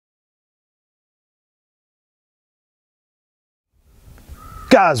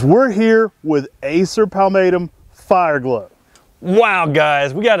Guys, we're here with Acer palmatum Fireglow. Wow,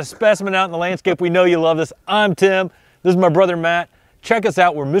 guys, we got a specimen out in the landscape. We know you love this. I'm Tim. This is my brother Matt. Check us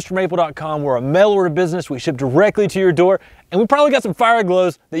out. We're MrMaple.com. We're a mail order business. We ship directly to your door, and we probably got some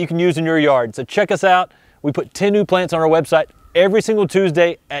Fireglows that you can use in your yard. So check us out. We put 10 new plants on our website every single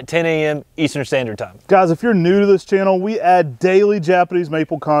Tuesday at 10 a.m. Eastern Standard Time. Guys, if you're new to this channel, we add daily Japanese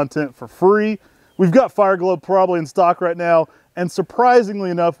maple content for free. We've got Fireglow probably in stock right now, and surprisingly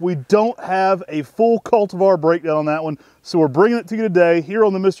enough, we don't have a full cultivar breakdown on that one, so we're bringing it to you today here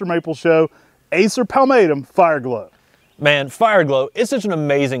on the Mr. Maple Show, Acer palmatum Fireglow. Man, Fireglow is such an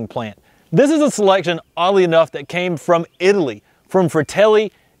amazing plant. This is a selection, oddly enough, that came from Italy, from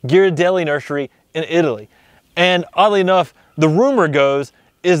Fratelli Ghirardelli Nursery in Italy. And oddly enough, the rumor goes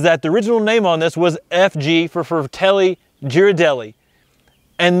is that the original name on this was FG for Fratelli Ghirardelli.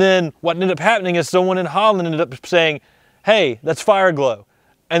 And then what ended up happening is someone in Holland ended up saying, hey, that's Fireglow.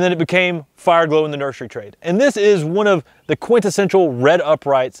 And then it became Fireglow in the nursery trade. And this is one of the quintessential red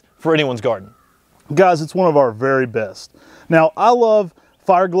uprights for anyone's garden. Guys, it's one of our very best. Now, I love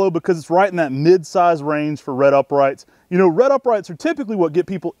Fireglow because it's right in that mid-size range for red uprights. You know, red uprights are typically what get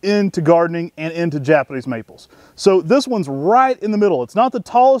people into gardening and into Japanese maples. So this one's right in the middle. It's not the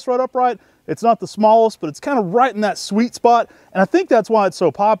tallest red upright, it's not the smallest, but it's kind of right in that sweet spot. And I think that's why it's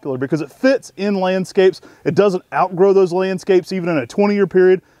so popular, because it fits in landscapes. It doesn't outgrow those landscapes even in a 20-year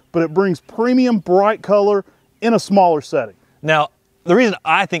period, but it brings premium bright color in a smaller setting. Now, the reason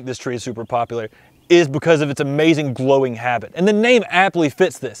I think this tree is super popular is because of its amazing glowing habit. And the name aptly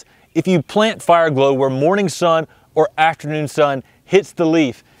fits this. If you plant Fireglow where morning sun or afternoon sun hits the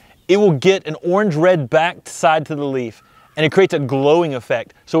leaf, it will get an orange-red back side to the leaf, and it creates a glowing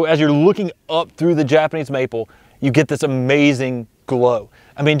effect. So as you're looking up through the Japanese maple, you get this amazing glow.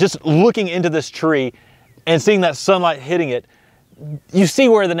 I mean, just looking into this tree and seeing that sunlight hitting it, you see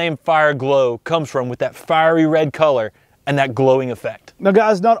where the name Fireglow comes from, with that fiery red color and that glowing effect. Now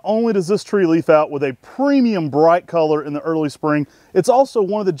guys, not only does this tree leaf out with a premium bright color in the early spring, it's also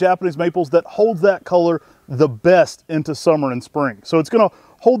one of the Japanese maples that holds that color the best into summer and spring. So it's gonna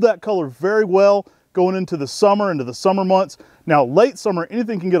hold that color very well going into the summer months. Now late summer,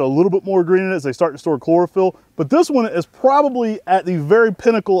 anything can get a little bit more green in it as they start to store chlorophyll, but this one is probably at the very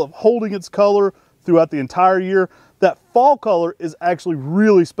pinnacle of holding its color throughout the entire year. That fall color is actually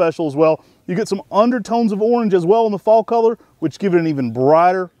really special as well. You get some undertones of orange as well in the fall color, which give it an even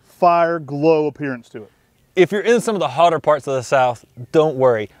brighter fire glow appearance to it. If you're in some of the hotter parts of the South, don't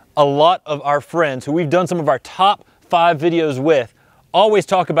worry. A lot of our friends who we've done some of our top 5 videos with always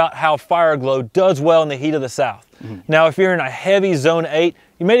talk about how Fireglow does well in the heat of the South. Now, if you're in a heavy zone 8,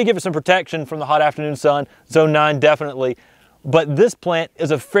 you may need to give it some protection from the hot afternoon sun. Zone 9, definitely. But this plant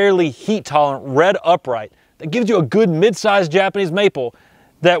is a fairly heat tolerant red upright that gives you a good mid-sized Japanese maple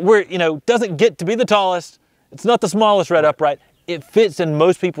that doesn't get to be the tallest. It's not the smallest red upright. It fits in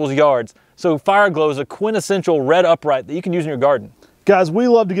most people's yards. So Fireglow is a quintessential red upright that you can use in your garden. Guys, we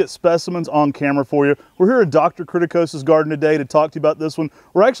love to get specimens on camera for you. We're here in Dr. Criticos' garden today to talk to you about this one.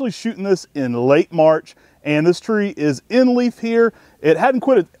 We're actually shooting this in late March, and this tree is in leaf here. It hadn't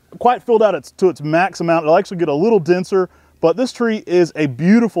quite filled out to its max amount. It'll actually get a little denser, but this tree is a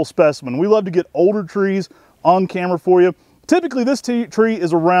beautiful specimen. We love to get older trees on camera for you. Typically, this tree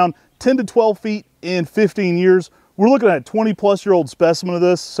is around 10 to 12 feet in 15 years. We're looking at a 20-plus-year-old specimen of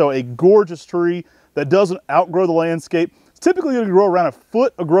this, so a gorgeous tree that doesn't outgrow the landscape. It's typically going to grow around a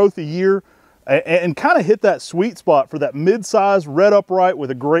foot of growth a year and kind of hit that sweet spot for that mid-sized red upright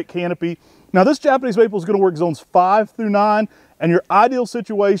with a great canopy. Now, this Japanese maple is going to work zones 5 through 9, and your ideal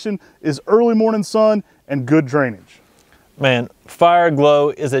situation is early morning sun and good drainage. Man,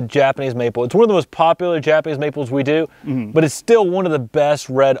 Fireglow is a Japanese maple. It's one of the most popular Japanese maples we do, but it's still one of the best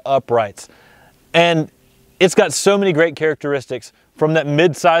red uprights. And it's got so many great characteristics, from that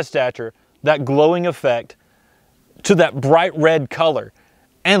mid-sized stature, that glowing effect, to that bright red color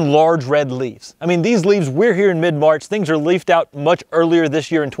and large red leaves. I mean, these leaves, we're here in mid-March. Things are leafed out much earlier this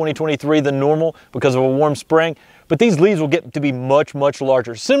year in 2023 than normal because of a warm spring, but these leaves will get to be much, much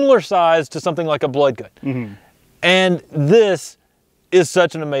larger, similar size to something like a bloodgood. And this is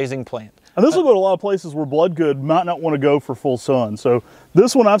such an amazing plant. And this will go to a lot of places where bloodgood might not want to go for full sun. So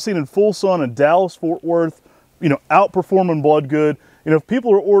this one I've seen in full sun in Dallas, Fort Worth, outperforming bloodgood. If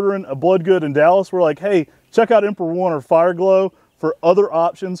people are ordering a bloodgood in Dallas, we're like, hey, check out Emperor One or Fireglow for other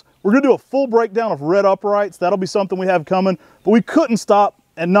options. We're gonna do a full breakdown of red uprights. That'll be something we have coming, but we couldn't stop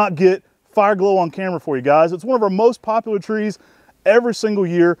and not get Fireglow on camera for you guys. It's one of our most popular trees every single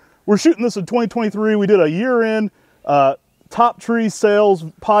year. We're shooting this in 2023. We did a year-end top tree sales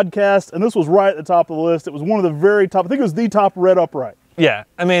podcast, and this was right at the top of the list. It was one of the very top, I think it was the top red upright. Yeah,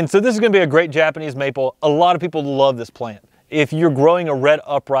 I mean, so this is going to be a great Japanese maple. A lot of people love this plant. If you're growing a red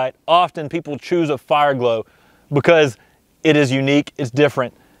upright, often people choose a Fireglow because it is unique, it's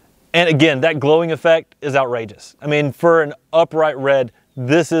different. And again, that glowing effect is outrageous. I mean, for an upright red,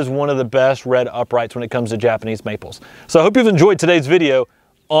 this is one of the best red uprights when it comes to Japanese maples. So I hope you've enjoyed today's video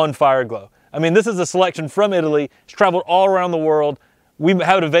on Fireglow. I mean, this is a selection from Italy. It's traveled all around the world. We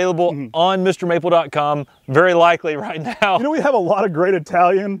have it available on MrMaple.com, very likely right now. You know, we have a lot of great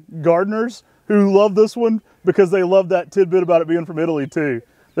Italian gardeners who love this one because they love that tidbit about it being from Italy too.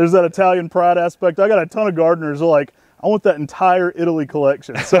 There's that Italian pride aspect. I got a ton of gardeners who are like, I want that entire Italy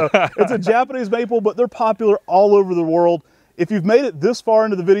collection. So it's a Japanese maple, but they're popular all over the world. If you've made it this far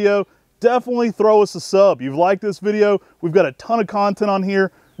into the video, definitely throw us a sub. You've liked this video. We've got a ton of content on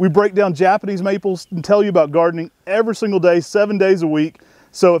here. We break down Japanese maples and tell you about gardening every single day, 7 days a week.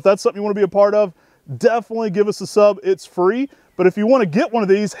 So if that's something you want to be a part of, definitely give us a sub. It's free. But if you want to get one of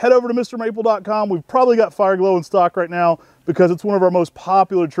these, head over to MrMaple.com. We've probably got Fireglow in stock right now because it's one of our most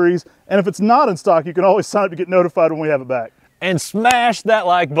popular trees. And if it's not in stock, you can always sign up to get notified when we have it back. And smash that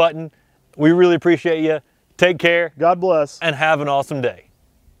like button. We really appreciate you. Take care. God bless. And have an awesome day.